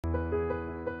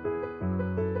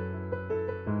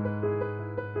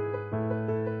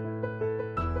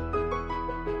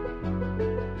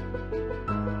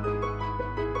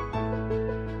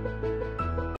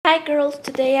Hi girls,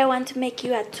 today I want to make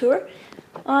you a tour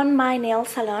on my nail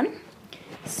salon.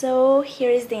 So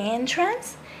here is the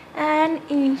entrance, and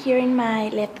here in my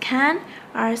left hand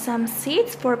are some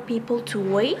seats for people to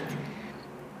wait.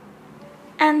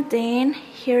 And then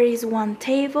here is one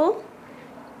table.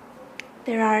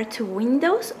 There are two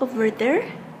windows over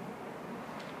there.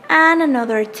 And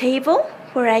another table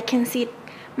where I can sit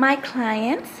my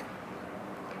clients.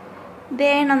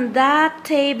 Then on that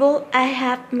table I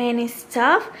have many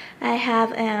stuff. I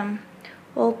have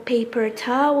old paper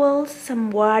towels,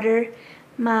 some water,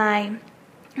 my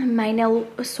nail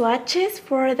swatches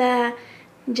for the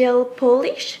gel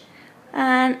polish,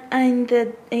 and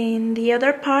in the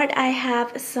other part I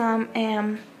have some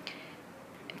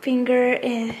finger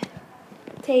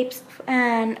tapes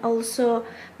and also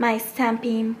my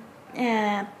stamping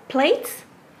plates.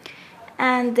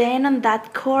 And then on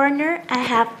that corner I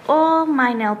have all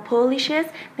my nail polishes.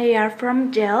 They are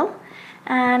from gel.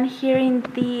 And here in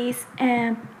this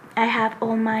I have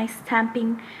all my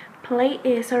stamping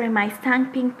my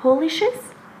stamping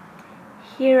polishes.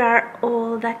 Here are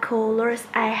all the colors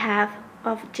I have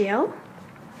of gel.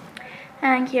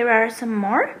 And here are some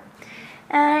more.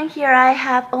 And here I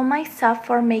have all my stuff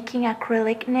for making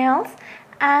acrylic nails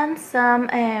and some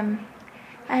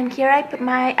and here I put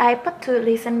my iPod to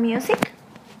listen music.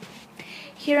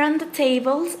 Here on the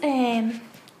tables I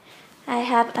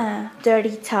have a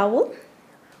dirty towel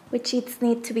which it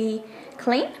needs to be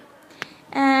clean.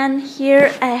 And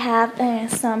here I have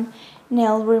some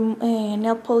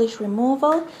nail polish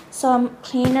removal, some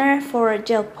cleaner for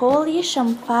gel polish,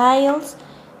 some files,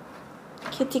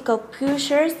 cuticle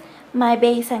pushers, my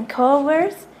base and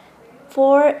covers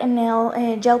for nail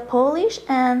gel polish,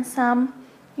 and some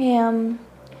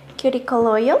cuticle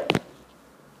oil.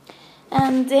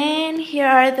 And then here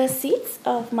are the seats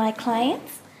of my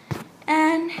clients.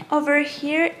 And over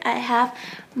here I have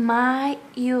my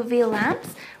UV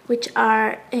lamps, which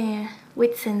are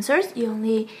with sensors. You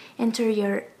only enter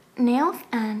your nails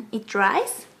and it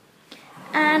dries.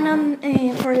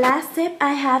 And for last step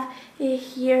I have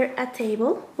here a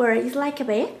table where it's like a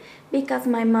bed because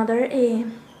my mother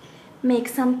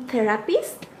makes some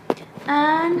therapies,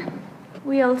 and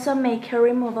we also make hair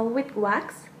removal with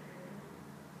wax.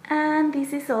 And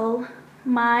this is all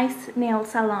my nail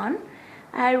salon.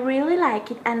 I really like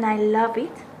it and I love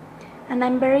it, and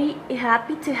I'm very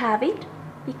happy to have it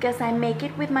because I make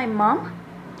it with my mom.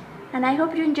 And I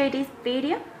hope you enjoyed this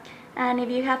video, and if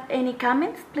you have any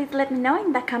comments, please let me know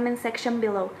in the comment section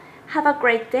below. Have a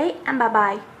great day and bye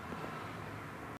bye.